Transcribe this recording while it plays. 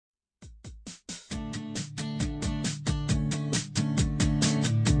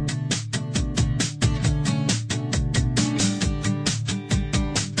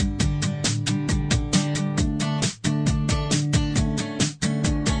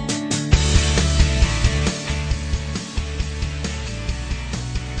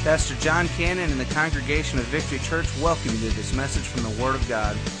Pastor Jon Cannon and the congregation of Victory Church welcome you to this message from the Word of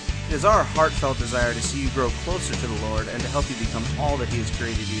God. It is our heartfelt desire to see you grow closer to the Lord and to help you become all that He has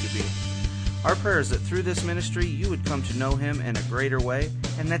created you to be. Our prayer is that through this ministry you would come to know Him in a greater way,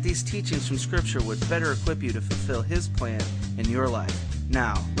 and that these teachings from Scripture would better equip you to fulfill His plan in your life.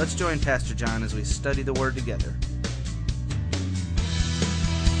 Now, let's join Pastor Jon as we study the Word together.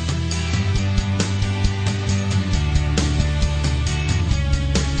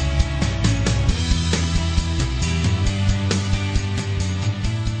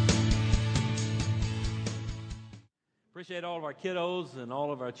 Appreciate all of our kiddos and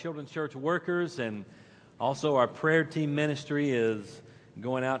all of our children's church workers, and also our prayer team ministry is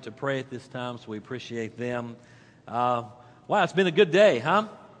going out to pray at this time, so we appreciate them. Wow, it's been a good day, huh?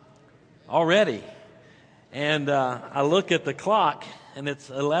 Already. And I look at the clock, and it's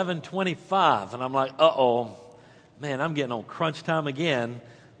 11:25, and I'm like, uh-oh, man, I'm getting on crunch time again,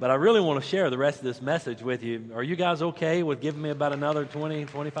 but I really want to share the rest of this message with you. Are you guys okay with giving me about another 20,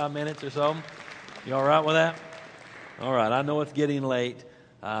 25 minutes or so? You all right with that? All right, I know it's getting late.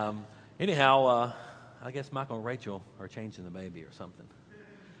 Anyhow, I guess Michael and Rachel are changing the baby or something.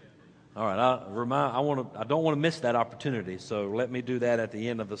 All right, I don't want to miss that opportunity, so let me do that at the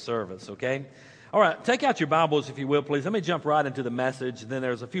end of the service, okay? All right, take out your Bibles, if you will, please. Let me jump right into the message. Then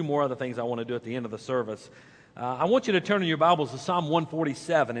there's a few more other things I want to do at the end of the service. I want you to turn in your Bibles to Psalm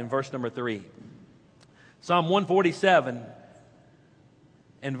 147 in verse number 3. Psalm 147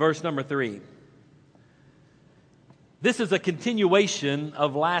 and verse number 3. This is a continuation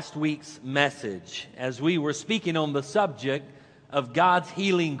of last week's message as we were speaking on the subject of God's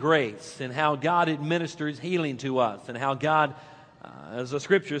healing grace and how God administers healing to us and how God, as the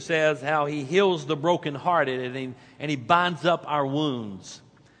scripture says, how He heals the brokenhearted and He binds up our wounds.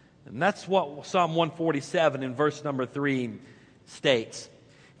 And that's what Psalm 147 in verse number 3 states.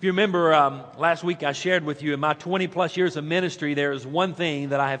 If you remember, last week I shared with you in my 20 plus years of ministry, there is one thing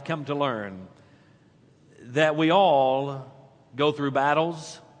that I have come to learn. That we all go through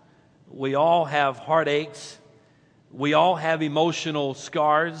battles, we all have heartaches, we all have emotional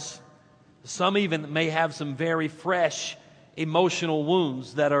scars. Some even may have some very fresh emotional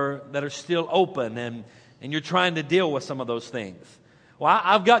wounds that are still open, and you're trying to deal with some of those things. Well,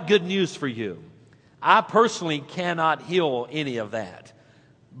 I've got good news for you. I personally cannot heal any of that.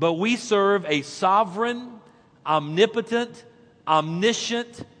 But we serve a sovereign, omnipotent,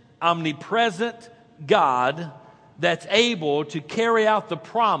 omniscient, omnipresent God that's able to carry out the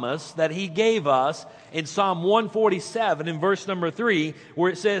promise that He gave us in Psalm 147 in verse number 3, where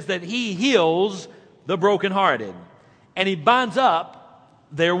it says that He heals the brokenhearted and He binds up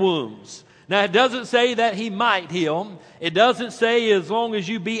their wounds. Now, it doesn't say that He might heal. It doesn't say as long as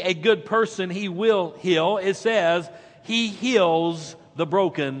you be a good person, He will heal. It says He heals the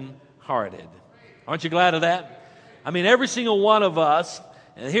brokenhearted. Aren't you glad of that? I mean, every single one of us.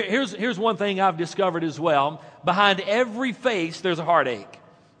 And here's one thing I've discovered as well. Behind every face, there's a heartache.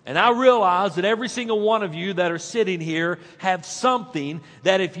 And I realize that every single one of you that are sitting here have something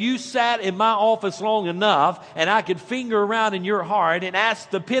that if you sat in my office long enough and I could finger around in your heart and ask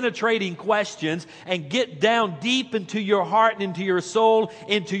the penetrating questions and get down deep into your heart and into your soul,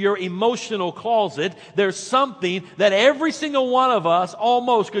 into your emotional closet, there's something that every single one of us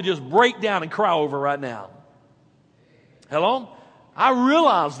almost could just break down and cry over right now. Hello? I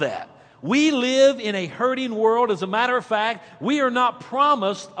realize that. We live in a hurting world. As a matter of fact, we are not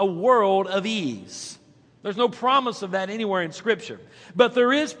promised a world of ease. There's no promise of that anywhere in Scripture. But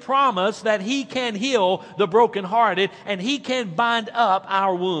there is promise that He can heal the brokenhearted and He can bind up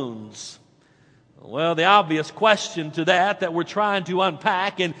our wounds. Well, the obvious question to that we're trying to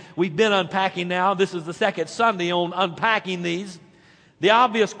unpack, and we've been unpacking now. This is the second Sunday on unpacking these. The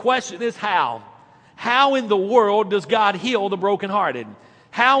obvious question is how? How in the world does God heal the brokenhearted?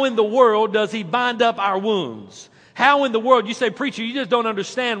 How in the world does He bind up our wounds? How in the world? You say, preacher, you just don't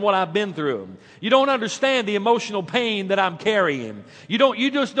understand what I've been through. You don't understand the emotional pain that I'm carrying.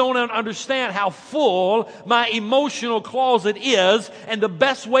 You just don't understand how full my emotional closet is, and the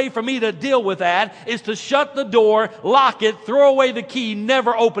best way for me to deal with that is to shut the door, lock it, throw away the key,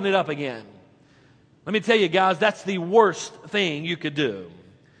 never open it up again. Let me tell you guys, that's the worst thing you could do.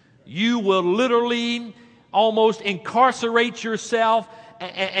 You will literally almost incarcerate yourself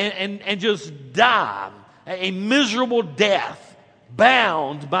and just die a miserable death,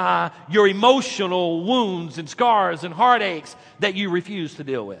 bound by your emotional wounds and scars and heartaches that you refuse to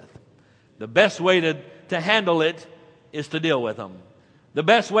deal with. The best way to handle it is to deal with them. The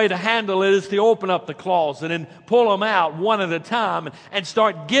best way to handle it is to open up the closet and pull them out one at a time and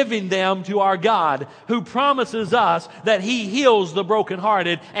start giving them to our God, who promises us that He heals the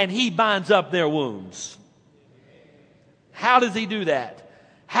brokenhearted and He binds up their wounds. How does He do that?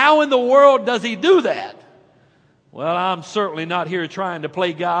 How in the world does He do that? Well, I'm certainly not here trying to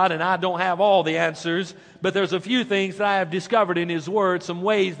play God, and I don't have all the answers, but there's a few things that I have discovered in His Word, some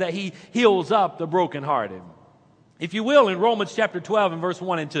ways that He heals up the brokenhearted. If you will, in Romans chapter 12 and verse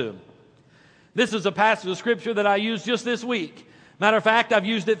 1 and 2. This is a passage of Scripture that I used just this week. Matter of fact, I've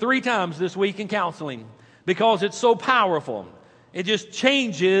used it 3 times this week in counseling because it's so powerful. It just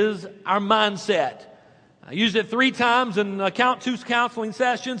changes our mindset. I used it 3 times in 2 counseling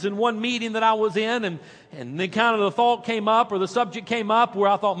sessions and 1 meeting that I was in, and then kind of the thought came up, or the subject came up,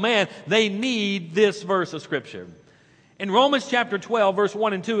 where I thought, man, they need this verse of Scripture. In Romans chapter 12, verse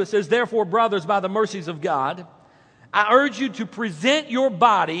 1 and 2, it says, "Therefore, brothers, by the mercies of God, I urge you to present your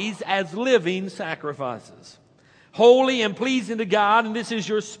bodies as living sacrifices, holy and pleasing to God, and this is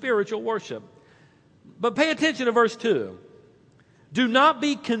your spiritual worship." But pay attention to verse 2. "Do not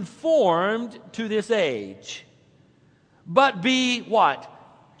be conformed to this age, but be" what?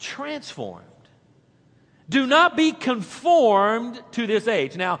 Transformed. Do not be conformed to this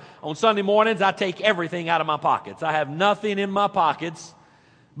age. Now, on Sunday mornings, I take everything out of my pockets. I have nothing in my pockets.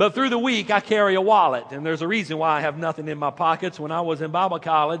 But through the week, I carry a wallet, and there's a reason why I have nothing in my pockets. When I was in Bible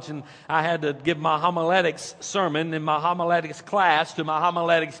college and I had to give my homiletics sermon in my homiletics class to my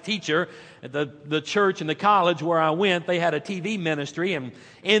homiletics teacher at the church and the college where I went, they had a TV ministry, and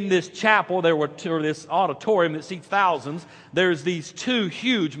in this chapel, or this auditorium that seats thousands, there's these 2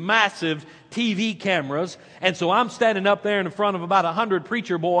 huge, massive TV cameras. And so I'm standing up there in front of about 100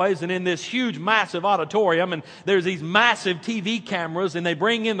 preacher boys and in this huge, massive auditorium, and there's these massive TV cameras, and they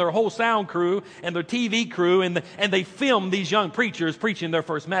bring in their whole sound crew and their TV crew, and they film these young preachers preaching their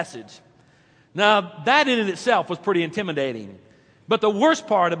first message. Now, that in itself was pretty intimidating. But the worst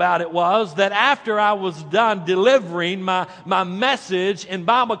part about it was that after I was done delivering my message in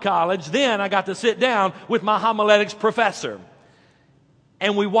Bible college, then I got to sit down with my homiletics professor.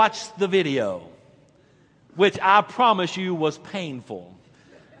 And we watched the video, which I promise you was painful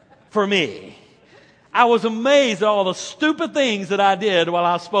for me. I was amazed at all the stupid things that I did while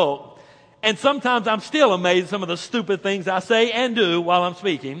I spoke. And sometimes I'm still amazed at some of the stupid things I say and do while I'm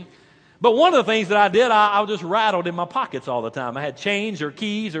speaking. But one of the things that I did, I just rattled in my pockets all the time. I had change or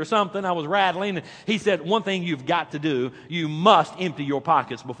keys or something. I was rattling. And he said, "One thing you've got to do, you must empty your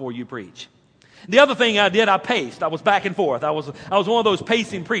pockets before you preach." The other thing I did, I paced. I was back and forth. I was one of those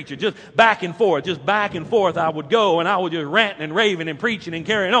pacing preachers, just back and forth. I would go, and I would just ranting and raving and preaching and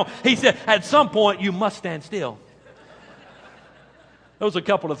carrying on. He said, "At some point, you must stand still." Those are a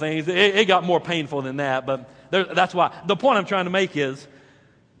couple of things. It got more painful than that, but that's why. The point I'm trying to make is,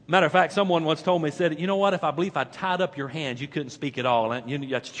 matter of fact, someone once told me, said, "You know what, if I believe I tied up your hands, you couldn't speak at all."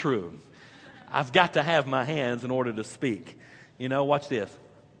 And that's true. I've got to have my hands in order to speak. Watch this.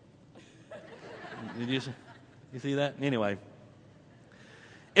 Did you see that? Anyway,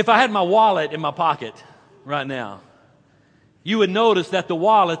 if I had my wallet in my pocket right now, you would notice that the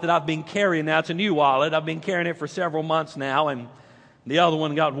wallet that I've been carrying now, it's a new wallet. I've been carrying it for several months now, and the other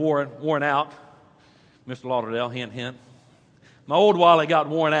one got worn out. Mr. Lauderdale, hint, hint. My old wallet got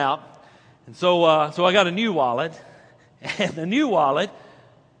worn out, and so I got a new wallet. And the new wallet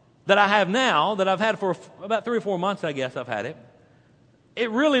that I have now, that I've had for about 3 or 4 months, I guess I've had it,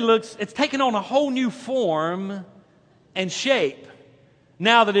 it's taken on a whole new form and shape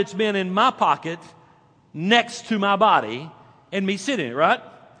now that it's been in my pocket next to my body and me sitting in it, right?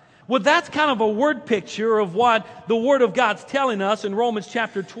 Well, that's kind of a word picture of what the Word of God's telling us in Romans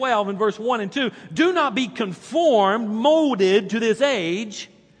chapter 12 and verse 1 and 2. Do not be conformed, molded to this age,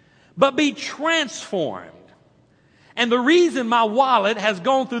 but be transformed. And the reason my wallet has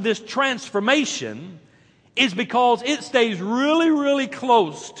gone through this transformation is because it stays really, really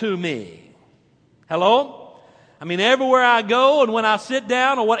close to me. Hello? I mean, everywhere I go and when I sit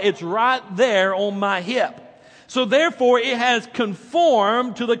down it's right there on my hip. So therefore, it has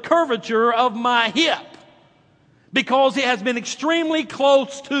conformed to the curvature of my hip because it has been extremely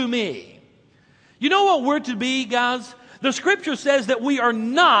close to me. You know what we're to be, guys? The Scripture says that we are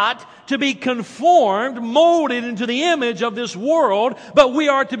not to be conformed, molded into the image of this world, but we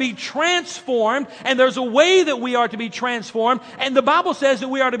are to be transformed, and there's a way that we are to be transformed, and the Bible says that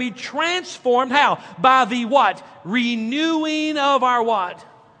we are to be transformed, how? By the what? Renewing of our what?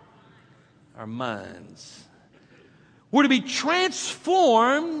 Our minds. We're to be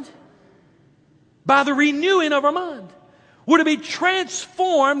transformed by the renewing of our mind. We're to be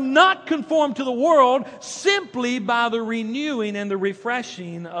transformed, not conformed to the world, simply by the renewing and the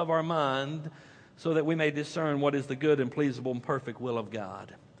refreshing of our mind, so that we may discern what is the good and pleasable and perfect will of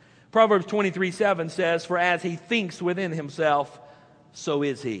God. Proverbs 23:7 says, "For as he thinks within himself, so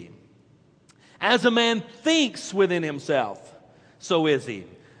is he." As a man thinks within himself, so is he.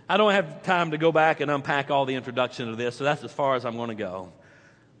 I don't have time to go back and unpack all the introduction of this, so that's as far as I'm going to go.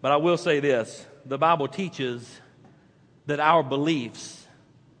 But I will say this. The Bible teaches that our beliefs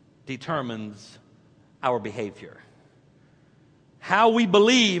determines our behavior. How we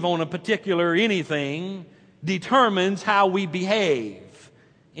believe on a particular anything determines how we behave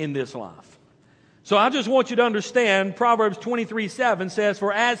in this life. So I just want you to understand, Proverbs 23:7 says,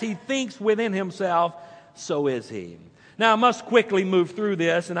 "For as he thinks within himself, so is he." Now I must quickly move through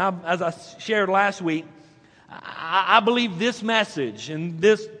this, and as I shared last week, I believe this message and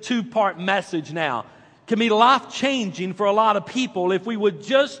this two-part message now can be life-changing for a lot of people if we would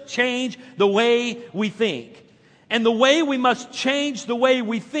just change the way we think. And the way we must change the way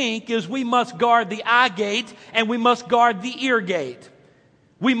we think is we must guard the eye gate and we must guard the ear gate.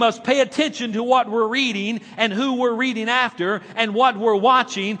 We must pay attention to what we're reading and who we're reading after and what we're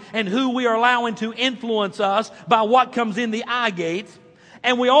watching and who we are allowing to influence us by what comes in the eye gate.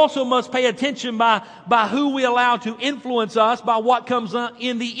 And we also must pay attention by who we allow to influence us by what comes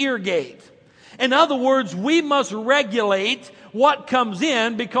in the ear gate. In other words, we must regulate what comes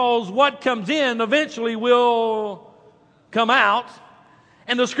in, because what comes in eventually will come out.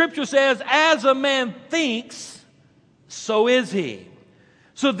 And the scripture says, as a man thinks, so is he.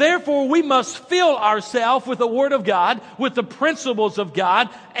 So therefore, we must fill ourselves with the Word of God, with the principles of God,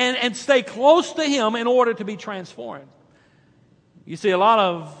 and stay close to Him in order to be transformed. You see, a lot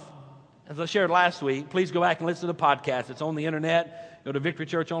of, as I shared last week, please go back and listen to the podcast. It's on the internet. Go to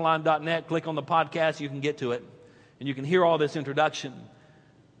victorychurchonline.net, click on the podcast, you can get to it. And you can hear all this introduction.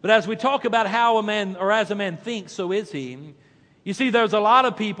 But as we talk about how a man, or as a man thinks, so is he. You see, there's a lot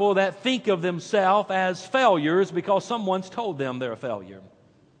of people that think of themselves as failures because someone's told them they're a failure.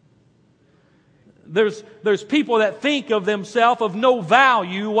 There's people that think of themselves of no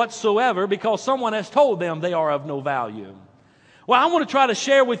value whatsoever because someone has told them they are of no value. Well, I want to try to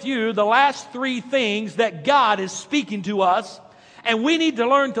share with you the last three things that God is speaking to us, and we need to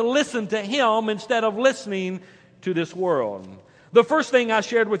learn to listen to Him instead of listening to this world. The first thing I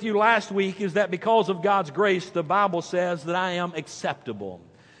shared with you last week is that because of God's grace, the Bible says that I am acceptable.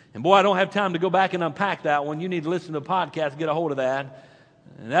 And boy, I don't have time to go back and unpack that one. You need to listen to the podcast, get a hold of that.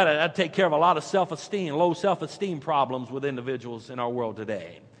 And that'd take care of a lot of self-esteem, low self-esteem problems with individuals in our world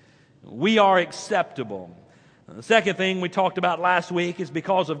today. We are acceptable. The second thing we talked about last week is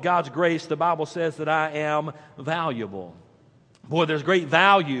because of God's grace, the Bible says that I am valuable. Boy, there's great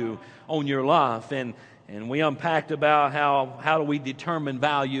value on your life. And we unpacked about how do we determine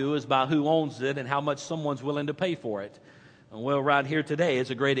value is by who owns it and how much someone's willing to pay for it. And well, right here today is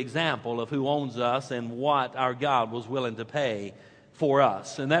a great example of who owns us and what our God was willing to pay for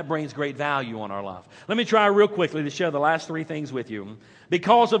us. And that brings great value on our life. Let me try real quickly to share the last three things with you.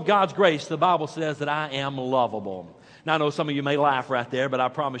 Because of God's grace, the Bible says that I am lovable. Now, I know some of you may laugh right there, but I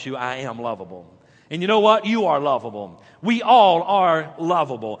promise you I am lovable. And you know what? You are lovable. We all are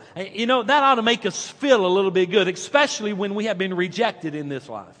lovable. You know, that ought to make us feel a little bit good, especially when we have been rejected in this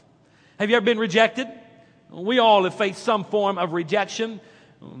life. Have you ever been rejected? We all have faced some form of rejection,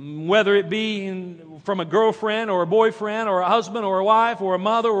 whether it be from a girlfriend or a boyfriend or a husband or a wife or a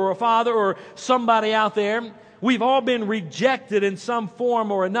mother or a father or somebody out there. We've all been rejected in some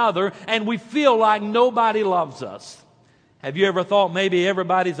form or another, and we feel like nobody loves us. Have you ever thought maybe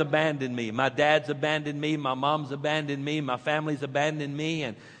everybody's abandoned me? My dad's abandoned me, my mom's abandoned me, my family's abandoned me,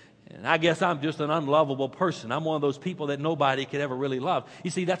 and I guess I'm just an unlovable person. I'm one of those people that nobody could ever really love. You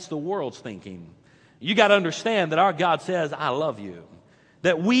see, that's the world's thinking. You got to understand that our God says, I love you.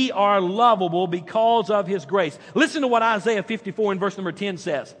 That we are lovable because of His grace. Listen to what Isaiah 54 in verse number 10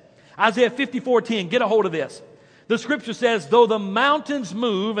 says. Isaiah 54:10, get a hold of this. The scripture says, though the mountains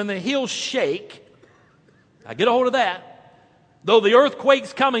move and the hills shake, now get a hold of that. Though the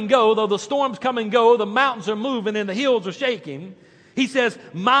earthquakes come and go, though the storms come and go, the mountains are moving and the hills are shaking. He says,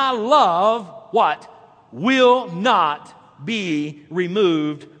 my love, what? Will not be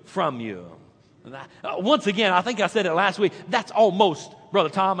removed from you. Once again, I think I said it last week, that's almost, Brother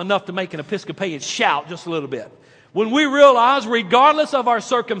Tom, enough to make an Episcopalian shout just a little bit. When we realize, regardless of our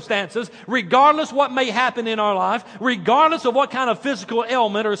circumstances, regardless what may happen in our life, regardless of what kind of physical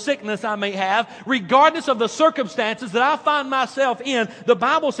ailment or sickness I may have, regardless of the circumstances that I find myself in, the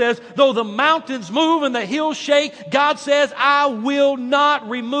Bible says, though the mountains move and the hills shake, God says, I will not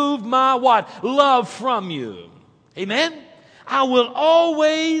remove my what? Love from you. Amen? I will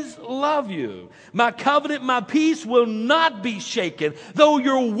always love you. My covenant, my peace will not be shaken. Though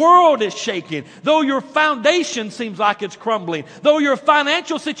your world is shaking, though your foundation seems like it's crumbling, though your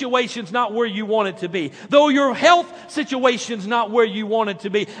financial situation's not where you want it to be, though your health situation's not where you want it to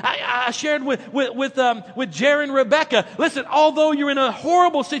be. I shared with Jerry and Rebecca, listen, although you're in a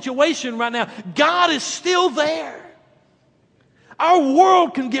horrible situation right now, God is still there. Our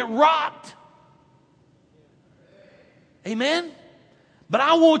world can get rocked. Amen? But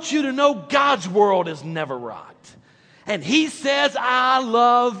I want you to know God's world is never rocked. And He says, I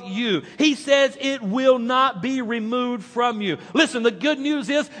love you. He says it will not be removed from you. Listen, the good news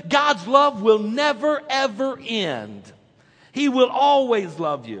is God's love will never, ever end. He will always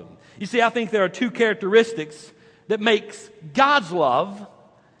love you. You see, I think there are two characteristics that makes God's love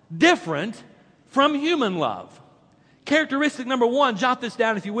different from human love. Characteristic number one, jot this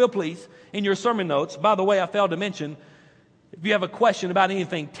down if you will, please, in your sermon notes. By the way, I failed to mention, if you have a question about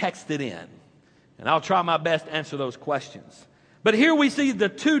anything, text it in. And I'll try my best to answer those questions. But here we see the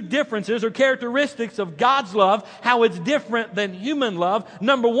two differences or characteristics of God's love, how it's different than human love.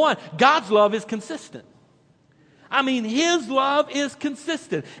 Number one, God's love is consistent. I mean, His love is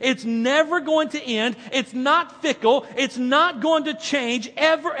consistent. It's never going to end. It's not fickle. It's not going to change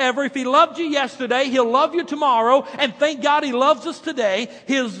ever, ever. If He loved you yesterday, He'll love you tomorrow. And thank God He loves us today.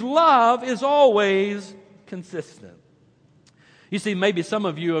 His love is always consistent. You see, maybe some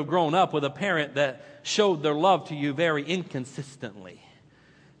of you have grown up with a parent that showed their love to you very inconsistently.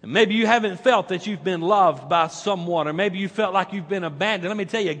 And maybe you haven't felt that you've been loved by someone, or maybe you felt like you've been abandoned. Let me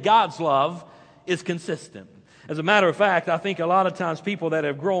tell you, God's love is consistent. As a matter of fact, I think a lot of times people that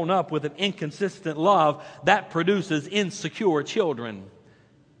have grown up with an inconsistent love, that produces insecure children.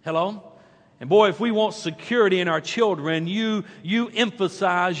 Hello? And boy, if we want security in our children, you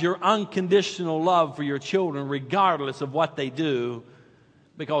emphasize your unconditional love for your children regardless of what they do,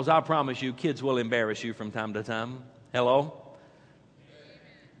 because I promise you, kids will embarrass you from time to time. Hello?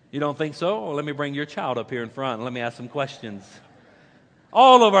 You don't think so? Well, let me bring your child up here in front and let me ask some questions.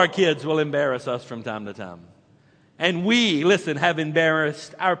 All of our kids will embarrass us from time to time. And we, listen, have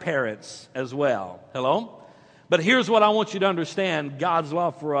embarrassed our parents as well. Hello? But here's what I want you to understand. God's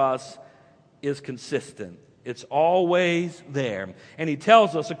love for us is consistent. It's always there. And He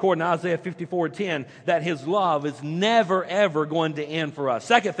tells us, according to Isaiah 54:10, that His love is never, ever going to end for us.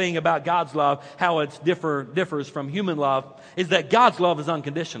 Second thing about God's love, how it differs from human love, is that God's love is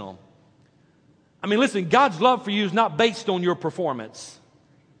unconditional. I mean, listen, God's love for you is not based on your performance.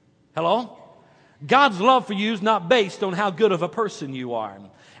 Hello? God's love for you is not based on how good of a person you are.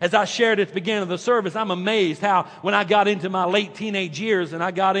 As I shared at the beginning of the service, I'm amazed how when I got into my late teenage years and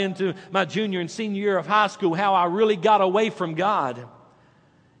I got into my junior and senior year of high school, how I really got away from God.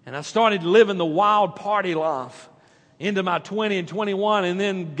 And I started living the wild party life into my 20 and 21, and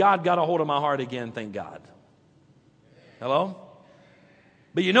then God got a hold of my heart again, thank God. Hello?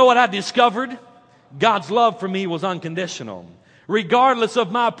 But you know what I discovered? God's love for me was unconditional. Regardless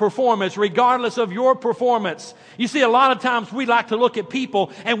of my performance, regardless of your performance. You see, a lot of times we like to look at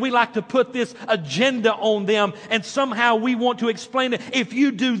people and we like to put this agenda on them, and somehow we want to explain it. If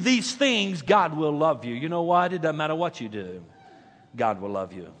you do these things, God will love you. You know what? It doesn't matter what you do. God will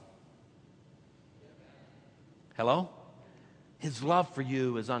love you. Hello? His love for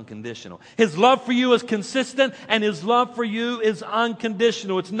you is unconditional. His love for you is consistent, and His love for you is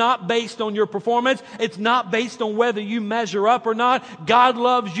unconditional. It's not based on your performance. It's not based on whether you measure up or not. God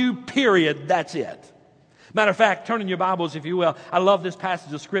loves you, period. That's it. Matter of fact, turn in your Bibles, if you will. I love this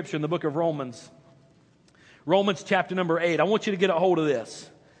passage of Scripture in the book of Romans. Romans chapter number 8. I want you to get a hold of this.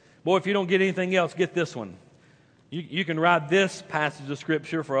 Boy, if you don't get anything else, get this one. You can ride this passage of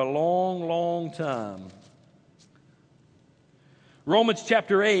Scripture for a long, long time. Romans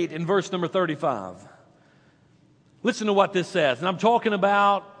chapter 8 and verse number 35. Listen to what this says. And I'm talking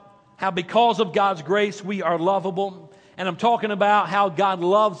about how because of God's grace we are lovable. And I'm talking about how God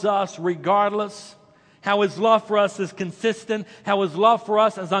loves us regardless. How His love for us is consistent. How His love for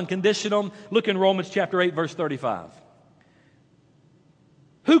us is unconditional. Look in Romans chapter 8 verse 35.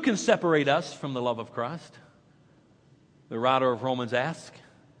 Who can separate us from the love of Christ? The writer of Romans asks.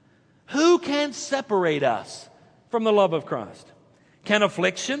 Who can separate us from the love of Christ? Can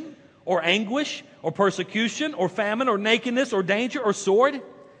affliction or anguish or persecution or famine or nakedness or danger or sword?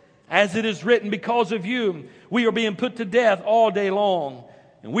 As it is written, because of you, we are being put to death all day long,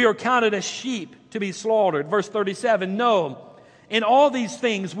 and we are counted as sheep to be slaughtered. Verse 37, no, in all these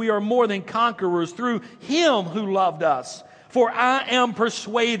things we are more than conquerors through Him who loved us. For I am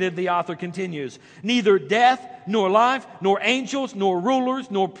persuaded, the author continues, neither death, nor life, nor angels, nor rulers,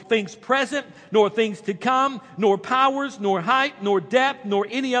 nor things present, nor things to come, nor powers, nor height, nor depth, nor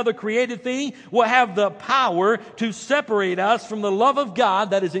any other created thing will have the power to separate us from the love of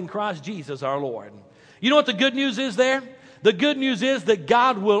God that is in Christ Jesus our Lord. You know what the good news is there? The good news is that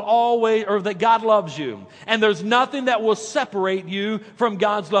God will always, or that God loves you. And there's nothing that will separate you from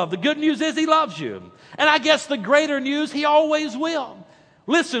God's love. The good news is He loves you. And I guess the greater news, He always will.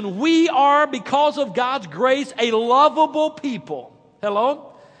 Listen, we are, because of God's grace, a lovable people.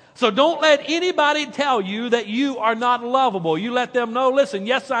 Hello? So don't let anybody tell you that you are not lovable. You let them know, listen,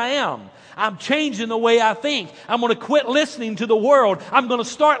 yes, I am. I'm changing the way I think. I'm going to quit listening to the world. I'm going to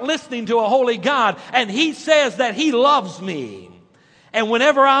start listening to a holy God. And He says that He loves me. And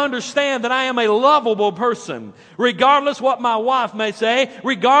whenever I understand that I am a lovable person, regardless what my wife may say,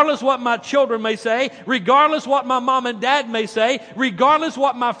 regardless what my children may say, regardless what my mom and dad may say, regardless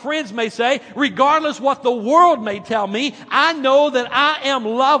what my friends may say, regardless what the world may tell me, I know that I am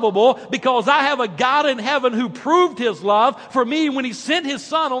lovable because I have a God in heaven who proved His love for me when He sent His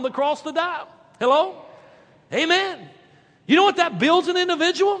Son on the cross to die. Hello? Amen. You know what that builds an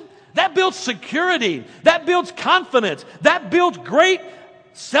individual? That builds security. That builds confidence. That builds great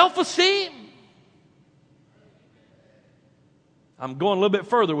self-esteem. I'm going a little bit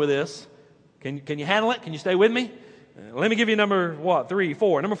further with this. Can you handle it? Can you stay with me? Let me give you number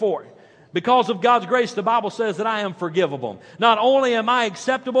 4. Number 4. Because of God's grace, the Bible says that I am forgivable. Not only am I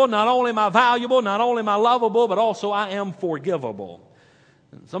acceptable, not only am I valuable, not only am I lovable, but also I am forgivable.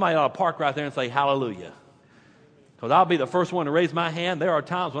 Somebody ought to park right there and say hallelujah. Because I'll be the first one to raise my hand. There are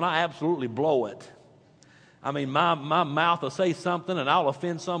times when I absolutely blow it. I mean, my mouth will say something and I'll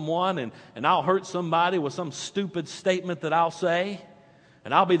offend someone and I'll hurt somebody with some stupid statement that I'll say.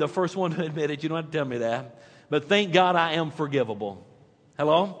 And I'll be the first one to admit it. You don't have to tell me that. But thank God I am forgivable.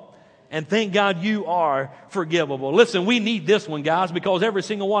 Hello? And thank God you are forgivable. Listen, we need this one, guys, because every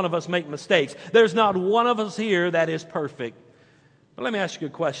single one of us make mistakes. There's not one of us here that is perfect. But let me ask you a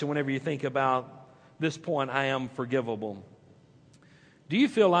question whenever you think about this point, I am forgivable. Do you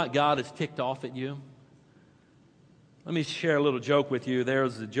feel like God is ticked off at you? Let me share a little joke with you.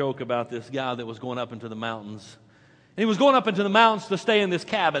 There's a joke about this guy that was going up into the mountains. And he was going up into the mountains to stay in this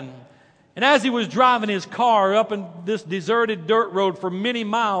cabin. And as he was driving his car up in this deserted dirt road for many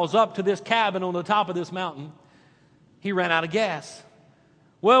miles up to this cabin on the top of this mountain, he ran out of gas.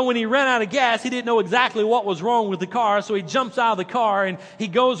 Well, when he ran out of gas, he didn't know exactly what was wrong with the car, so he jumps out of the car and he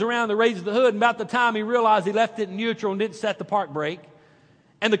goes around to raise the hood, and about the time he realized he left it in neutral and didn't set the park brake,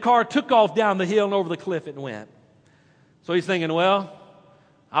 and the car took off down the hill and over the cliff it went. So he's thinking, well,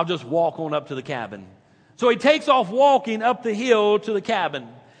 I'll just walk on up to the cabin. So he takes off walking up the hill to the cabin.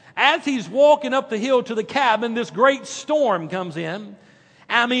 As he's walking up the hill to the cabin, this great storm comes in.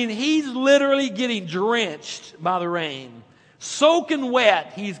 I mean, he's literally getting drenched by the rain. Soaking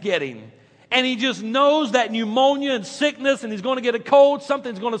wet he's getting. And he just knows that pneumonia and sickness, and he's going to get a cold.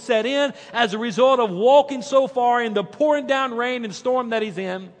 Something's going to set in as a result of walking so far in the pouring down rain and storm that he's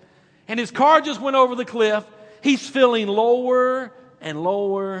in. And his car just went over the cliff. He's feeling lower and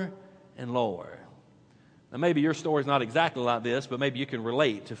lower and lower. Now maybe your story's not exactly like this, but maybe you can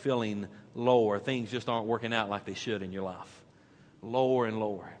relate to feeling lower. Things just aren't working out like they should in your life. Lower and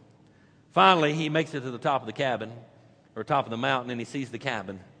lower. Finally, he makes it to the top of the cabin, or top of the mountain, and he sees the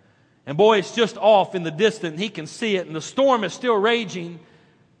cabin. And boy, it's just off in the distance. He can see it, and the storm is still raging.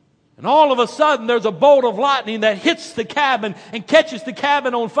 And all of a sudden, there's a bolt of lightning that hits the cabin and catches the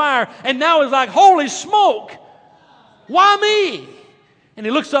cabin on fire. And now he's like, holy smoke! Why me? And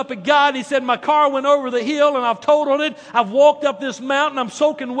he looks up at God and he said, my car went over the hill and I've totaled it. I've walked up this mountain. I'm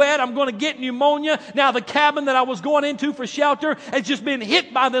soaking wet. I'm going to get pneumonia. Now the cabin that I was going into for shelter has just been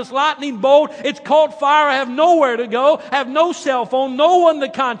hit by this lightning bolt. It's caught fire. I have nowhere to go. I have no cell phone, no one to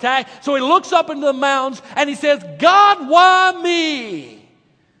contact. So he looks up into the mountains and he says, God, why me?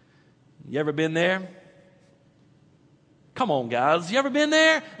 You ever been there? Come on, guys. You ever been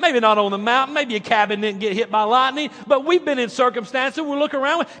there? Maybe not on the mountain. Maybe your cabin didn't get hit by lightning. But we've been in circumstances we look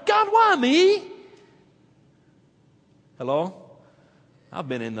around with, God, why me? Hello? I've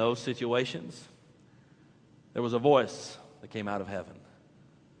been in those situations. There was a voice that came out of heaven.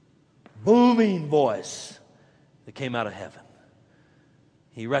 Booming voice that came out of heaven.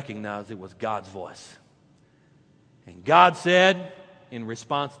 He recognized it was God's voice. And God said, in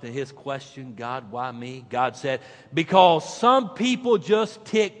response to his question, God, why me? God said, because some people just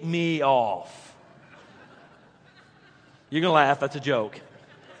tick me off. You're going to laugh. That's a joke.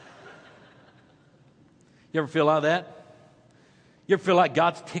 You ever feel like that? You ever feel like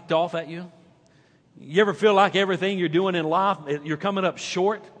God's ticked off at you? You ever feel like everything you're doing in life, you're coming up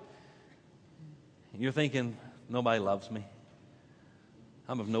short? And you're thinking, nobody loves me.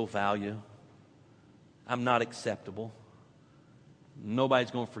 I'm of no value. I'm not acceptable.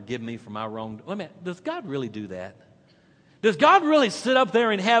 Nobody's going to forgive me for my wrong. Does God really do that? Does God really sit up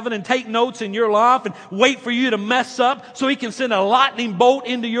there in heaven and take notes in your life and wait for you to mess up so He can send a lightning bolt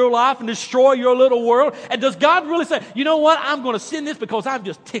into your life and destroy your little world? And does God really say, you know what, I'm going to send this because I'm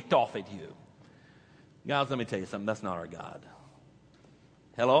just ticked off at you? Guys, let me tell you something. That's not our God.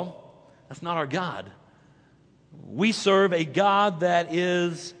 Hello? That's not our God. We serve a God that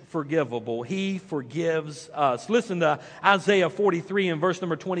is forgivable. He forgives us. Listen to Isaiah 43 and verse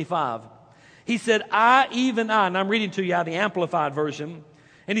number 25. He said, and I'm reading to you out of the Amplified Version,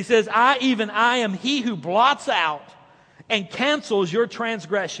 and he says, I am He who blots out and cancels your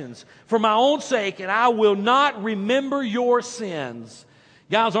transgressions for my own sake, and I will not remember your sins.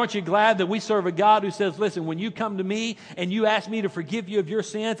 Guys, aren't you glad that we serve a God who says, listen, when you come to me and you ask me to forgive you of your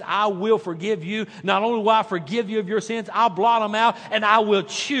sins, I will forgive you. Not only will I forgive you of your sins, I'll blot them out, and I will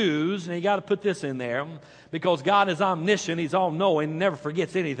choose, and you got to put this in there, because God is omniscient, He's all-knowing, never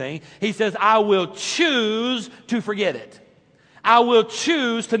forgets anything. He says, I will choose to forget it. I will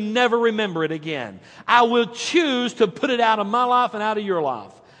choose to never remember it again. I will choose to put it out of my life and out of your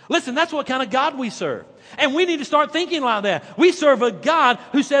life. Listen, that's what kind of God we serve. And we need to start thinking like that. We serve a God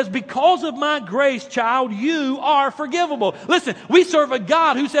who says, because of my grace, child, you are forgivable. Listen, we serve a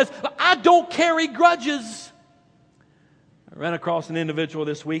God who says, I don't carry grudges. I ran across an individual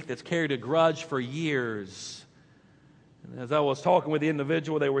this week that's carried a grudge for years. And as I was talking with the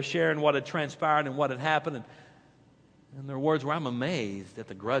individual, they were sharing what had transpired and what had happened. And their words were, I'm amazed at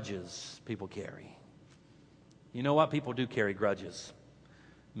the grudges people carry. You know what? People do carry grudges.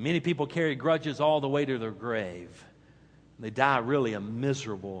 Many people carry grudges all the way to their grave. They die really a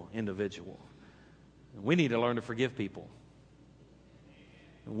miserable individual. And we need to learn to forgive people.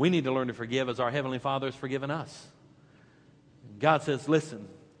 And we need to learn to forgive as our Heavenly Father has forgiven us. God says, listen,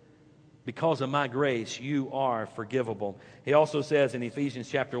 because of my grace, you are forgivable. He also says in Ephesians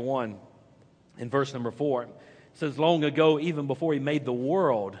chapter 1, in verse number 4, it says, long ago, even before He made the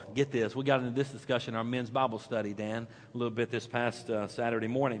world, get this, we got into this discussion in our men's Bible study, Dan, a little bit this past Saturday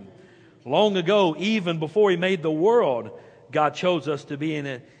morning. Long ago, even before He made the world, God chose us to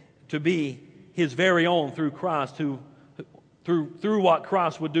be His very own through Christ, through what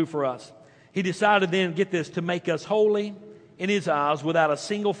Christ would do for us. He decided then, get this, to make us holy in His eyes without a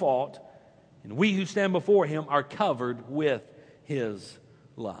single fault, and we who stand before Him are covered with His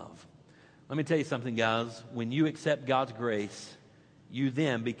love. Let me tell you something, guys. When you accept God's grace, you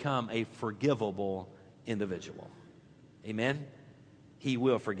then become a forgivable individual. Amen? He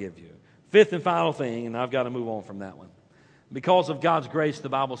will forgive you. Fifth and final thing, and I've got to move on from that one. Because of God's grace, the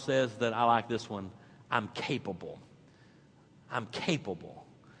Bible says that, I like this one, I'm capable. I'm capable.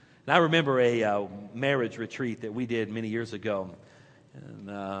 And I remember a marriage retreat that we did many years ago. And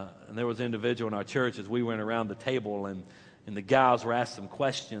there was an individual in our church as we went around the table, and the guys were asked some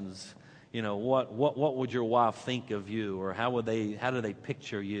questions. You know, what would your wife think of you, or how do they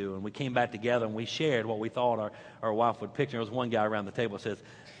picture you? And we came back together and we shared what we thought our wife would picture. There was one guy around the table that says,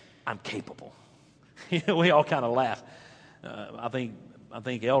 I'm capable. We all kind of laughed. I think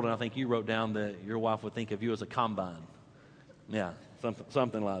Eldon, I think you wrote down that your wife would think of you as a combine. Yeah,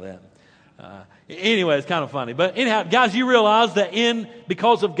 something like that. Anyway, it's kind of funny. But anyhow, guys, you realize that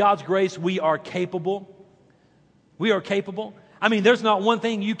because of God's grace, we are capable. We are capable. I mean, there's not one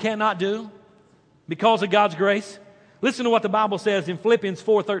thing you cannot do because of God's grace. Listen to what the Bible says in Philippians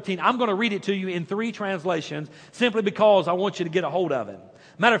 4:13. I'm going to read it to you in 3 translations simply because I want you to get a hold of it.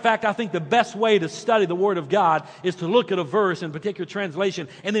 Matter of fact, I think the best way to study the Word of God is to look at a verse in a particular translation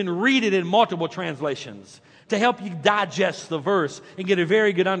and then read it in multiple translations to help you digest the verse and get a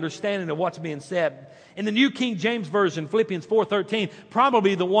very good understanding of what's being said. In the New King James Version, Philippians 4:13,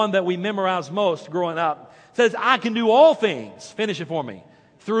 probably the one that we memorized most growing up, says, I can do all things, finish it for me,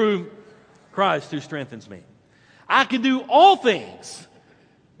 through Christ who strengthens me. I can do all things.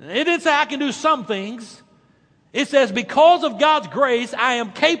 It didn't say I can do some things. It says, because of God's grace, I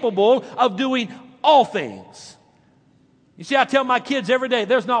am capable of doing all things. You see, I tell my kids every day,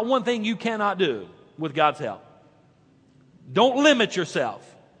 there's not one thing you cannot do with God's help. Don't limit yourself.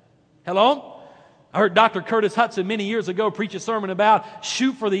 Hello? I heard Dr. Curtis Hudson many years ago preach a sermon about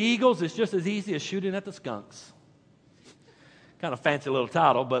shoot for the eagles. It's just as easy as shooting at the skunks. Kind of fancy little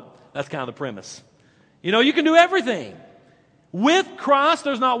title, but that's kind of the premise. You know, you can do everything. With Christ,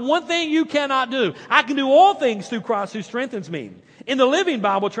 there's not one thing you cannot do. I can do all things through Christ who strengthens me. In the Living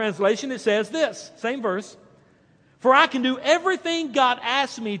Bible translation, it says this, same verse. For I can do everything God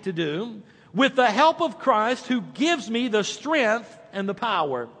asks me to do with the help of Christ who gives me the strength and the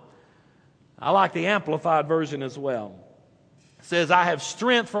power. I like the Amplified version as well. It says, I have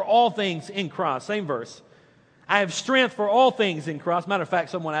strength for all things in Christ. Same verse. I have strength for all things in Christ. Matter of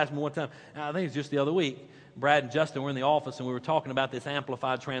fact, someone asked me one time, I think it was just the other week, Brad and Justin were in the office and we were talking about this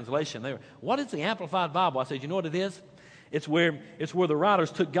Amplified translation. They were, what is the Amplified Bible? I said, you know what it is? It's where the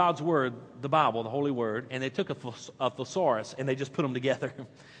writers took God's Word, the Bible, the Holy Word, and they took a thesaurus and they just put them together.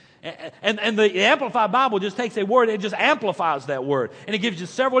 And the Amplified Bible just takes a word, it just amplifies that word. And it gives you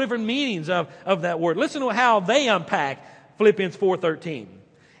several different meanings of that word. Listen to how they unpack Philippians 4:13.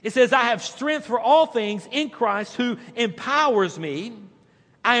 It says, I have strength for all things in Christ who empowers me.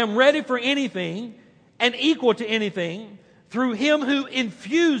 I am ready for anything and equal to anything through Him who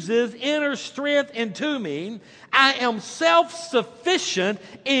infuses inner strength into me. I am self-sufficient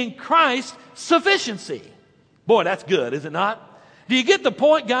in Christ's sufficiency. Boy, that's good, is it not? Do you get the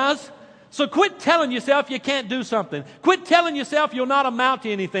point, guys? So quit telling yourself you can't do something. Quit telling yourself you'll not amount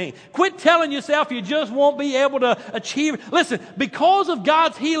to anything. Quit telling yourself you just won't be able to achieve. Listen, because of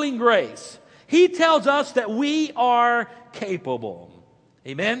God's healing grace, He tells us that we are capable.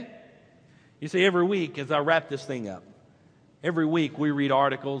 Amen? You see, every week as I wrap this thing up, every week we read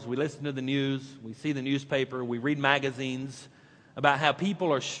articles, we listen to the news, we see the newspaper, we read magazines about how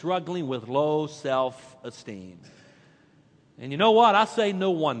people are struggling with low self-esteem. And you know what? I say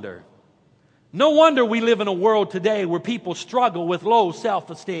no wonder. No wonder we live in a world today where people struggle with low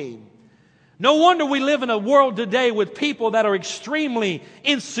self-esteem. No wonder we live in a world today with people that are extremely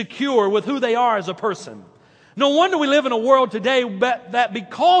insecure with who they are as a person. No wonder we live in a world today that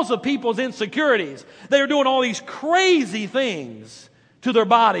because of people's insecurities, they are doing all these crazy things to their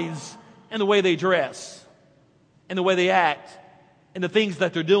bodies and the way they dress and the way they act and the things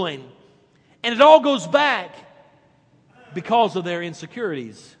that they're doing. And it all goes back because of their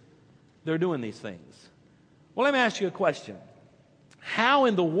insecurities. They're doing these things. Well, let me ask you a question. How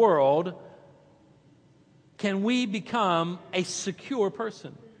in the world can we become a secure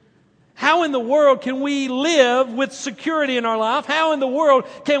person? How in the world can we live with security in our life? How in the world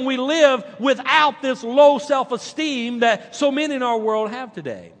can we live without this low self-esteem that so many in our world have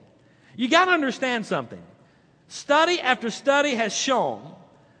today? You got to understand something. Study after study has shown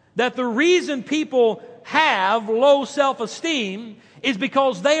that the reason people have low self-esteem is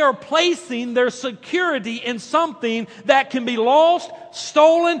because they are placing their security in something that can be lost,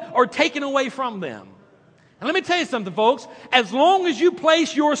 stolen, or taken away from them. And let me tell you something, folks. As long as you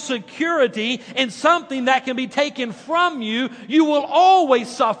place your security in something that can be taken from you, you will always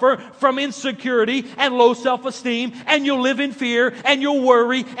suffer from insecurity and low self-esteem, and you'll live in fear, and you'll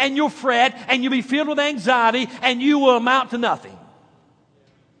worry, and you'll fret, and you'll be filled with anxiety, and you will amount to nothing.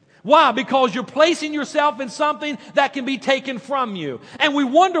 Why? Because you're placing yourself in something that can be taken from you. And we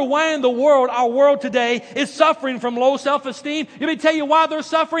wonder why in the world, our world today, is suffering from low self-esteem. Let me tell you why they're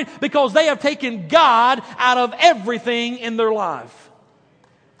suffering. Because they have taken God out of everything in their life.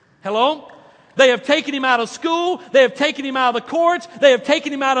 Hello? They have taken Him out of school. They have taken Him out of the courts. They have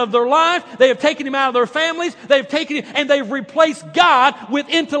taken Him out of their life. They have taken Him out of their families. They've taken Him, and they've replaced God with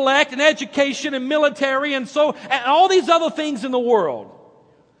intellect and education and military and all these other things in the world.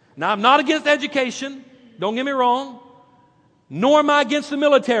 Now, I'm not against education, don't get me wrong, nor am I against the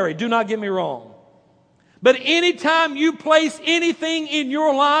military, do not get me wrong. But anytime you place anything in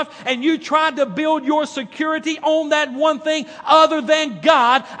your life and you try to build your security on that one thing other than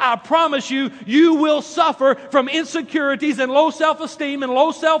God, I promise you, you will suffer from insecurities and low self-esteem and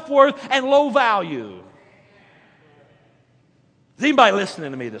low self-worth and low value. Is anybody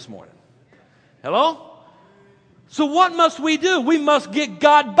listening to me this morning? Hello? So what must we do? We must get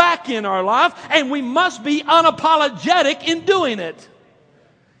God back in our life, and we must be unapologetic in doing it.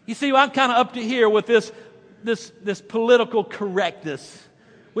 You see, I'm kind of up to here with this political correctness,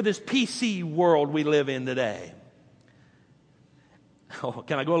 with this PC world we live in today. Oh,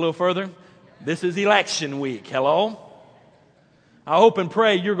 can I go a little further? This is election week. Hello? I hope and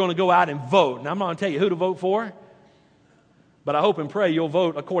pray you're going to go out and vote. And I'm not going to tell you who to vote for, but I hope and pray you'll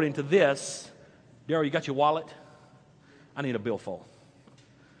vote according to this. Darryl, you got your wallet? I need a billfold.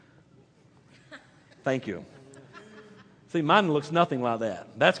 Thank you. See, mine looks nothing like that.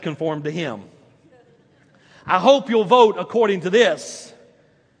 That's conformed to Him. I hope you'll vote according to this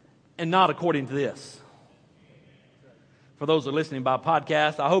and not according to this. For those that are listening by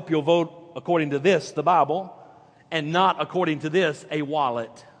podcast, I hope you'll vote according to this, the Bible, and not according to this, a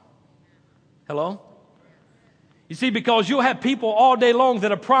wallet. Hello? You see, because you'll have people all day long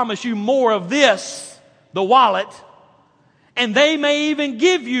that'll promise you more of this, the wallet, and they may even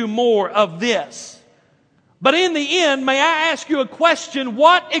give you more of this. But in the end, may I ask you a question?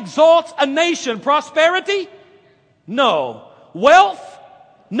 What exalts a nation? Prosperity? No. Wealth?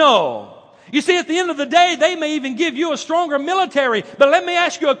 No. You see, at the end of the day, they may even give you a stronger military. But let me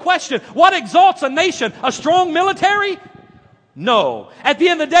ask you a question. What exalts a nation? A strong military? No. At the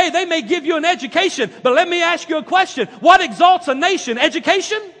end of the day, they may give you an education. But let me ask you a question. What exalts a nation?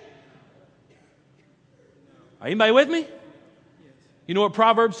 Education? Are anybody with me? You know what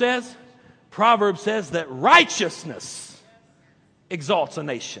Proverbs says? Proverbs says that righteousness exalts a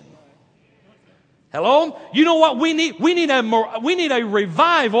nation. Hello? You know what we need? We need a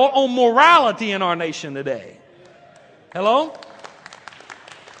revival on morality in our nation today. Hello?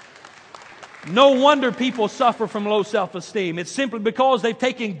 No wonder people suffer from low self-esteem. It's simply because they've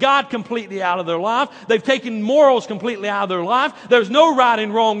taken God completely out of their life. They've taken morals completely out of their life. There's no right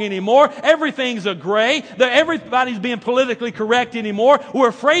and wrong anymore. Everything's a gray. Everybody's being politically correct anymore. We're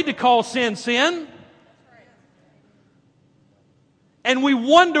afraid to call sin sin. And we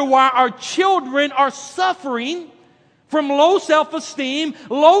wonder why our children are suffering from low self-esteem,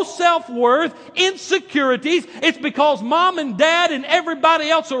 low self-worth, insecurities. It's because mom and dad and everybody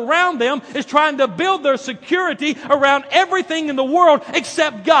else around them is trying to build their security around everything in the world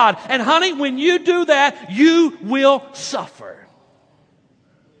except God. And honey, when you do that, you will suffer.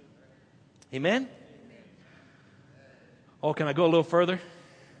 Amen? Oh, can I go a little further?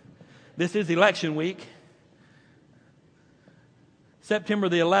 This is election week. September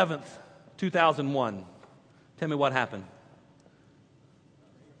the 11th, 2001. Tell me what happened.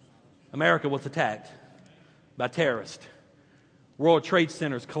 America was attacked by terrorists. World Trade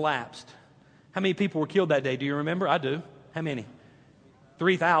Centers collapsed. How many people were killed that day? Do you remember? I do. How many?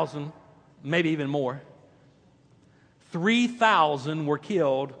 3,000, maybe even more. 3,000 were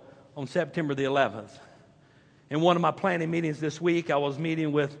killed on September the 11th. In one of my planning meetings this week, I was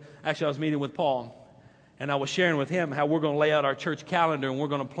meeting with Paul. And I was sharing with him how we're going to lay out our church calendar and we're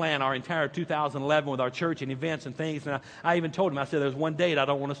going to plan our entire 2011 with our church and events and things. And I even told him, I said, there's one date I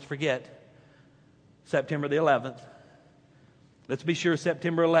don't want us to forget. September the 11th. Let's be sure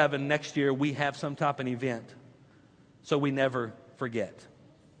September 11th next year we have some type of event so we never forget.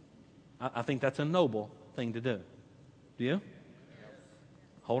 I think that's a noble thing to do. Do you?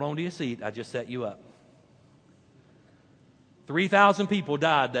 Hold on to your seat. I just set you up. 3,000 people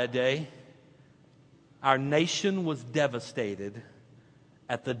died that day. Our nation was devastated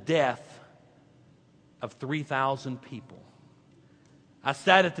at the death of 3,000 people. I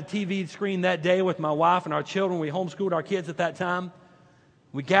sat at the TV screen that day with my wife and our children. We homeschooled our kids at that time.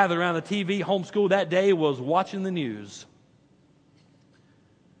 We gathered around the TV. Homeschool that day was watching the news.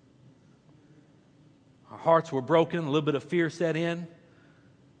 Our hearts were broken. A little bit of fear set in.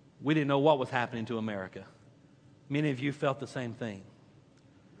 We didn't know what was happening to America. Many of you felt the same thing.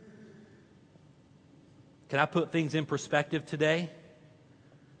 Can I put things in perspective today?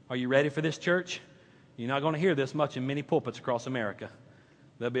 Are you ready for this, church? You're not going to hear this much in many pulpits across America.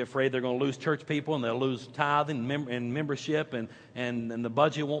 They'll be afraid they're going to lose church people and they'll lose tithing and membership and the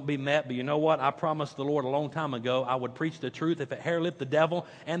budget won't be met. But you know what? I promised the Lord a long time ago I would preach the truth. If it hair-lipped the devil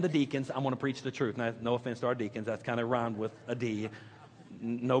and the deacons, I'm going to preach the truth. Now, no offense to our deacons. That's kind of rhymed with a D.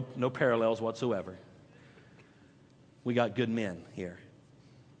 No parallels whatsoever. We got good men here.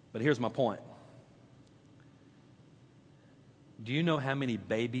 But here's my point. Do you know how many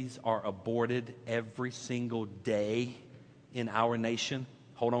babies are aborted every single day in our nation?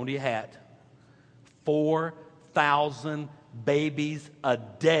 Hold on to your hat. 4,000 babies a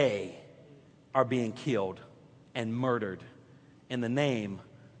day are being killed and murdered in the name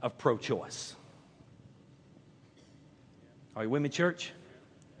of pro-choice. Are you with me, church?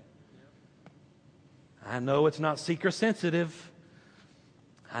 I know it's not seeker sensitive.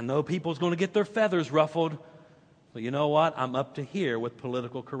 I know people's going to get their feathers ruffled. But you know what? I'm up to here with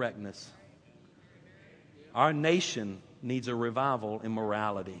political correctness. Our nation needs a revival in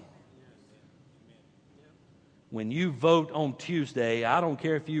morality. When you vote on Tuesday, I don't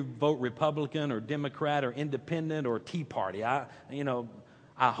care if you vote Republican or Democrat or Independent or Tea Party. I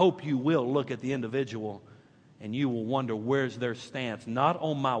hope you will look at the individual and you will wonder where's their stance. Not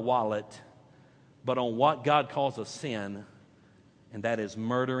on my wallet, but on what God calls a sin, and that is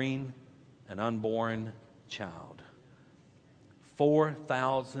murdering an unborn child.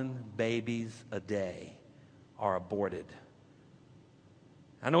 4,000 babies a day are aborted.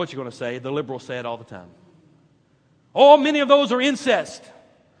 I know what you're going to say. The liberals say it all the time. Oh, many of those are incest.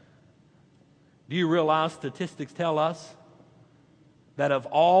 Do you realize statistics tell us that of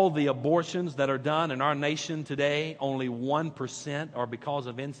all the abortions that are done in our nation today, only 1% are because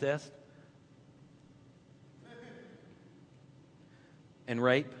of incest and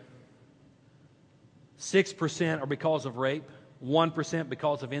rape? 6% are because of rape, 1%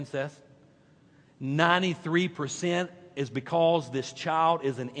 because of incest. 93% is because this child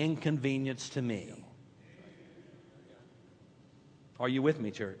is an inconvenience to me. Are you with me,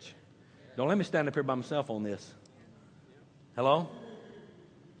 church? Don't let me stand up here by myself on this. Hello?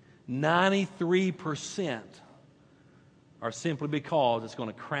 93% are simply because it's going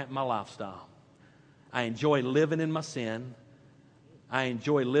to cramp my lifestyle. I enjoy living in my sin. I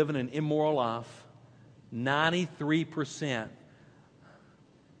enjoy living an immoral life. 93%.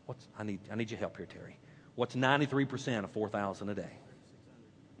 I need your help here, Terry. What's 93% of 4,000 a day?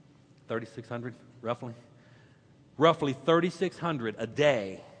 3,600, roughly? Roughly 3,600 a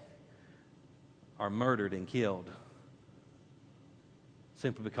day are murdered and killed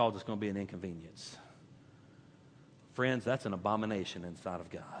simply because it's going to be an inconvenience. Friends, that's an abomination inside of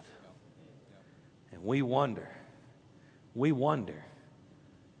God. And we wonder why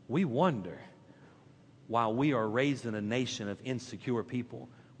we are raised in a nation of insecure people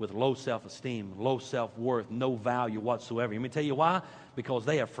with low self-esteem, low self-worth, no value whatsoever. Let me tell you why. Because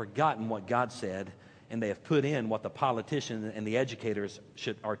they have forgotten what God said, and they have put in what the politicians and the educators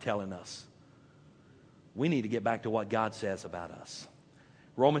are telling us. We need to get back to what God says about us.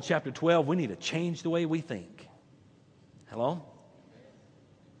 Romans chapter 12, we need to change the way we think. Hello?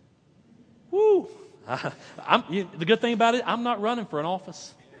 Woo! The good thing about it, I'm not running for an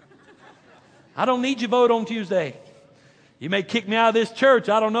office. I don't need your vote on Tuesday. You may kick me out of this church,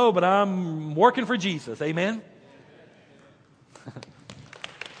 I don't know, but I'm working for Jesus. Amen?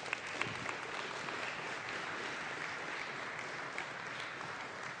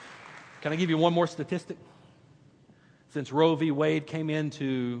 Can I give you one more statistic? Since Roe v. Wade came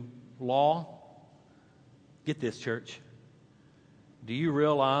into law, get this, church. Do you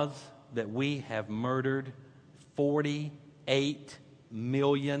realize that we have murdered 48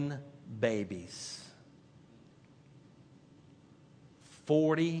 million babies?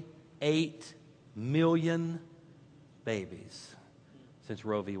 48 million babies since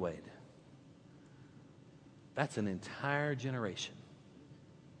Roe v. Wade. That's an entire generation.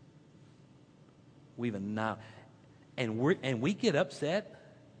 And we get upset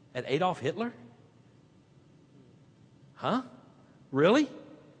at Adolf Hitler? Huh? Really?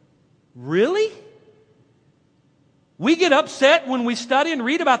 Really? We get upset when we study and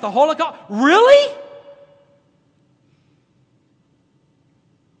read about the Holocaust? Really?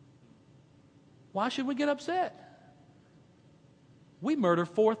 Why should we get upset? We murder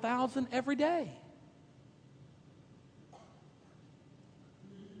 4,000 every day.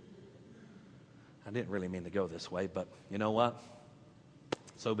 I didn't really mean to go this way, but you know what?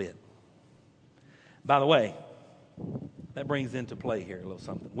 So be it. By the way, that brings into play here a little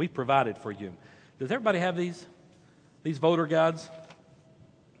something. We've provided for you. Does everybody have these voter guides? Does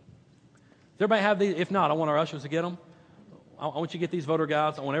everybody have these? If not, I want our ushers to get them. I want you to get these voter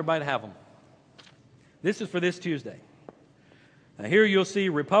guides. I want everybody to have them. This is for this Tuesday. Now here you'll see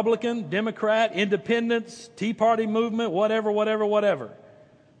Republican, Democrat, Independents, Tea Party movement, whatever.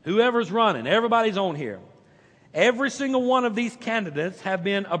 Whoever's running, everybody's on here. Every single one of these candidates have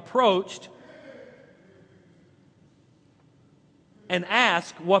been approached and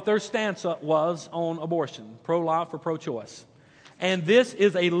asked what their stance was on abortion, pro-life or pro-choice. And this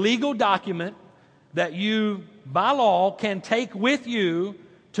is a legal document that you, by law, can take with you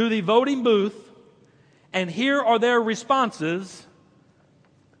to the voting booth, and here are their responses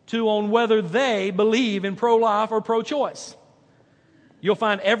on whether they believe in pro-life or pro-choice. You'll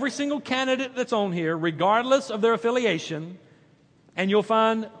find every single candidate that's on here, regardless of their affiliation, and you'll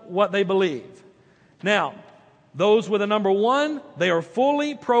find what they believe. Now, those with a number 1, they are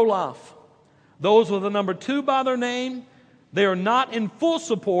fully pro-life. Those with a number 2 by their name, they are not in full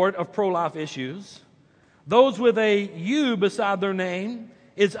support of pro-life issues. Those with a U beside their name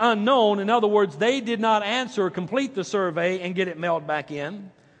is unknown. In other words, they did not answer or complete the survey and get it mailed back in.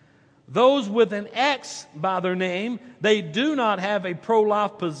 Those with an X by their name, they do not have a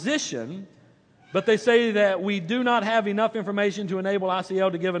pro-life position, but they say that we do not have enough information to enable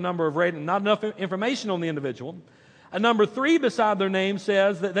ICL to give a number of ratings, not enough information on the individual. A number 3 beside their name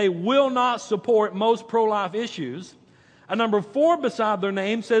says that they will not support most pro-life issues. A number 4 beside their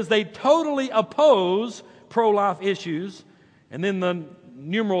name says they totally oppose pro-life issues. And then the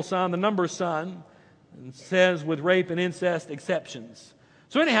numeral sign, the number sign, says with rape and incest exceptions.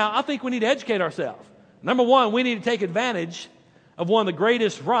 So anyhow, I think we need to educate ourselves. Number 1, we need to take advantage of one of the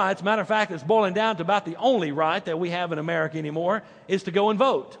greatest rights. Matter of fact, it's boiling down to about the only right that we have in America anymore, is to go and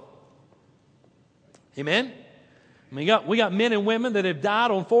vote. Amen? We got men and women that have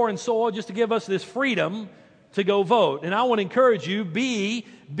died on foreign soil just to give us this freedom to go vote. And I want to encourage you, be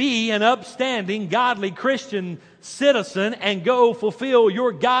an upstanding, godly Christian citizen and go fulfill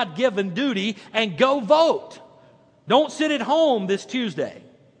your God-given duty and go vote. Don't sit at home this Tuesday.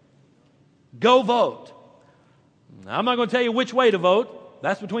 Go vote. I'm not going to tell you which way to vote.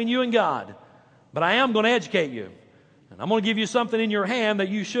 That's between you and God. But I am going to educate you. And I'm going to give you something in your hand that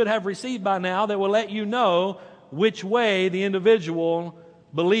you should have received by now that will let you know which way the individual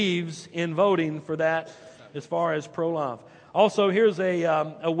believes in voting for that as far as pro-life. Also, here's a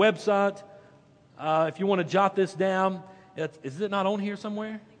website. If you want to jot this down, is it not on here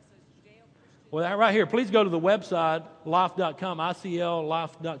somewhere? Well, right here. Please go to the website, life.com,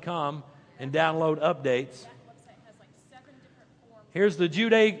 ICLlife.com, and download updates. Here's the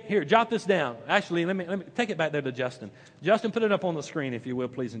Here, jot this down. Actually, let me take it back there to Justin. Justin, put it up on the screen, if you will,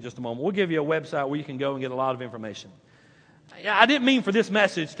 please, in just a moment. We'll give you a website where you can go and get a lot of information. I didn't mean for this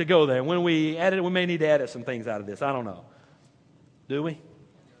message to go there. When we edit it, we may need to edit some things out of this. I don't know. Do we?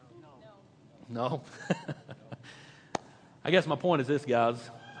 No? I guess my point is this, guys.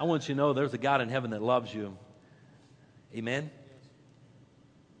 I want you to know there's a God in heaven that loves you. Amen?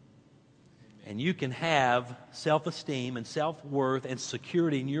 And you can have self-esteem and self-worth and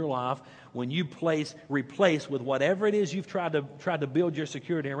security in your life when you replace with whatever it is you've tried to build your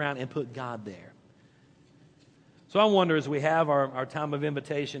security around and put God there. So I wonder, as we have our time of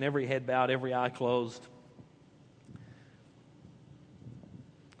invitation, every head bowed, every eye closed,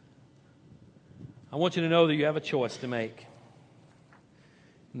 I want you to know that you have a choice to make.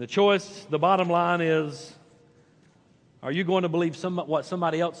 And the choice, the bottom line is, are you going to believe what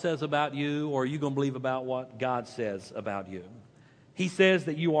somebody else says about you, or are you going to believe about what God says about you? He says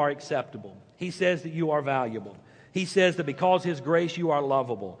that you are acceptable. He says that you are valuable. He says that because His grace you are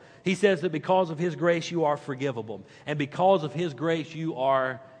lovable. He says that because of His grace you are forgivable. And because of His grace you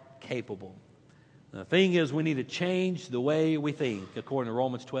are capable. The thing is, we need to change the way we think, according to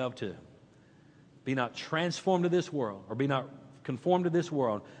Romans 12:2. Be not transformed to this world, or be not conformed to this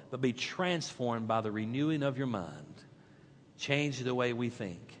world, but be transformed by the renewing of your mind. Change the way we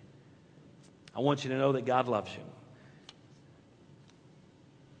think. I want you to know that God loves you.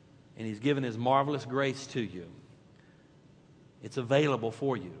 And He's given His marvelous grace to you. It's available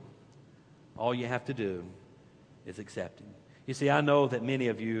for you. All you have to do is accept Him. You see, I know that many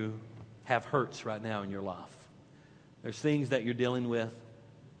of you have hurts right now in your life. There's things that you're dealing with.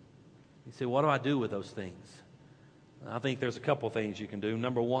 You say, what do I do with those things? I think there's a couple things you can do.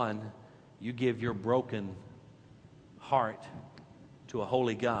 Number one, you give your broken heart to a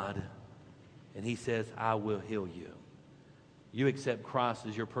holy God, and He says, I will heal you. You accept Christ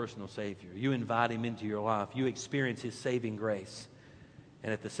as your personal Savior. You invite Him into your life. You experience His saving grace.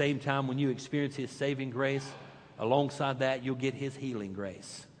 And at the same time, when you experience His saving grace, alongside that, you'll get His healing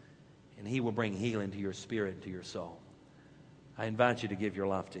grace. And He will bring healing to your spirit and to your soul. I invite you to give your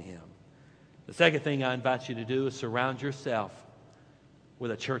life to Him. The second thing I invite you to do is surround yourself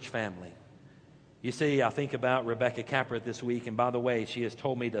with a church family. You see, I think about Rebecca Capret this week, and by the way, she has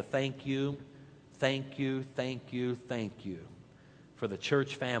told me to thank you for the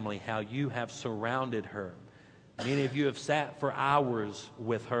church family, how you have surrounded her. Many of you have sat for hours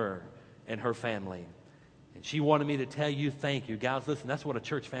with her and her family. And she wanted me to tell you thank you. Guys, listen, that's what a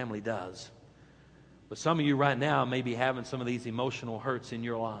church family does. But some of you right now may be having some of these emotional hurts in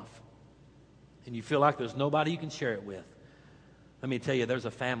your life. And you feel like there's nobody you can share it with. Let me tell you, there's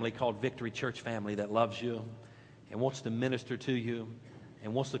a family called Victory Church Family that loves you and wants to minister to you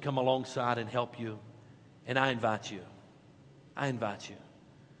and wants to come alongside and help you. And I invite you.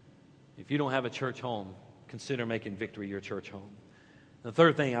 If you don't have a church home, consider making Victory your church home. The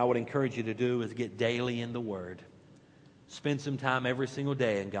third thing I would encourage you to do is get daily in the Word. Spend some time every single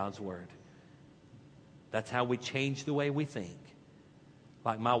day in God's Word. That's how we change the way we think.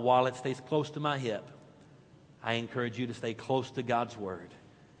 Like my wallet stays close to my hip, I encourage you to stay close to God's Word.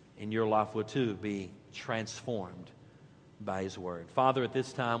 And your life will too be transformed by His Word. Father, at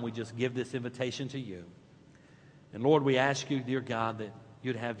this time, we just give this invitation to you. And Lord, we ask you, dear God, that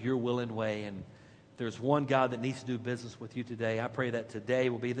you'd have your will and way. And if there's one, God, that needs to do business with you today, I pray that today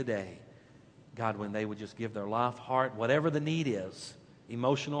will be the day, God, when they would just give their life, heart, whatever the need is,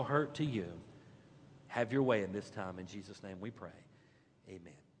 emotional hurt to you. Have your way in this time. In Jesus' name we pray.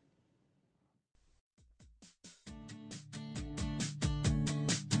 Amen.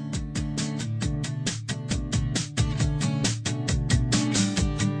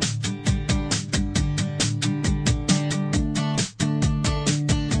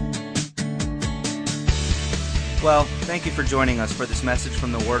 Well, thank you for joining us for this message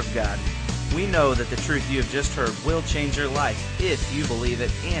from the Word of God. We know that the truth you have just heard will change your life if you believe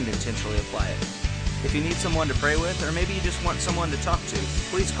it and intentionally apply it. If you need someone to pray with, or maybe you just want someone to talk to,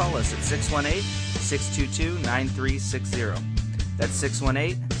 please call us at 618-622-9360. That's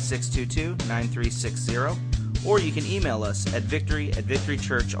 618-622-9360. Or you can email us at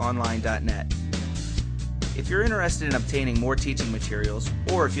victory@victorychurchonline.net. If you're interested in obtaining more teaching materials,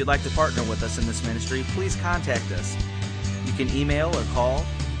 or if you'd like to partner with us in this ministry, please contact us. You can email or call,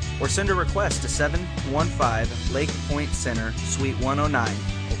 or send a request to 715 Lake Point Center, Suite 109,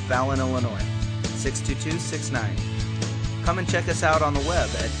 O'Fallon, Illinois, 62269. Come and check us out on the web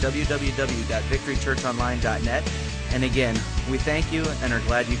at www.victorychurchonline.net. And again, we thank you and are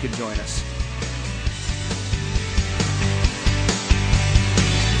glad you could join us.